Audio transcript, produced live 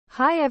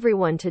Hi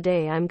everyone,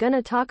 today I'm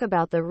gonna talk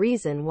about the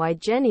reason why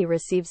Jennie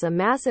receives a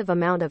massive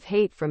amount of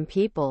hate from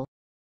people.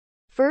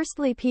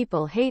 Firstly,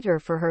 people hate her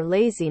for her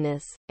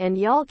laziness, and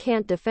y'all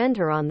can't defend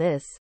her on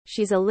this.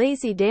 She's a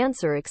lazy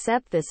dancer,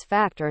 accept this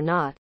fact or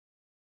not.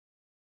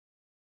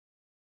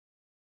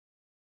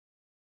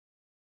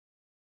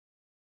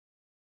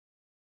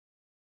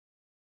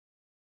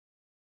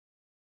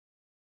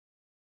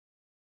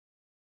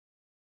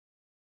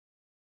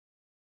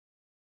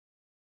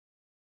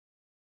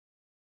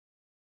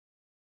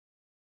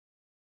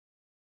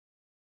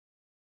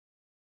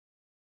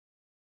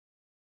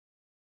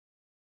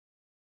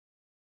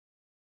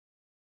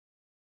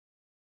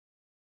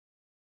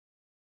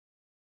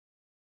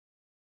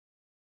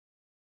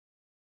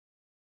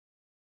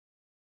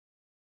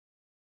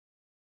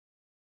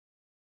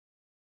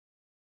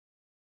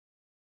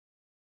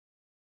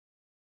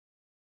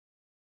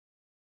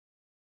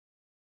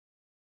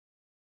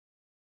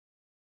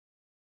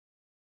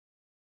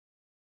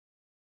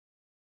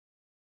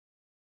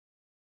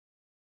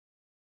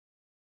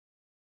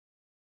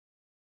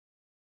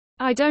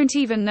 I don't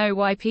even know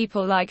why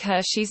people like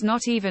her. She's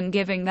not even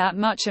giving that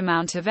much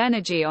amount of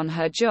energy on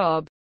her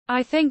job.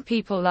 I think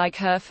people like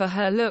her for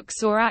her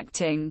looks or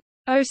acting.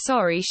 Oh,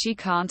 sorry, she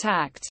can't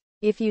act.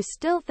 If you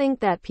still think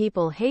that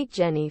people hate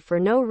Jennie for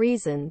no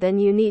reason, then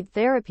you need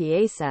therapy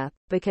ASAP,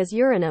 because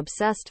you're an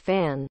obsessed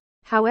fan.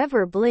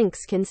 However,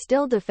 Blinks can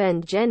still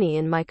defend Jennie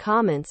in my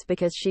comments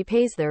because she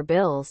pays their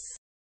bills.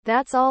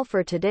 That's all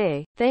for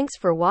today. Thanks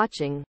for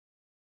watching.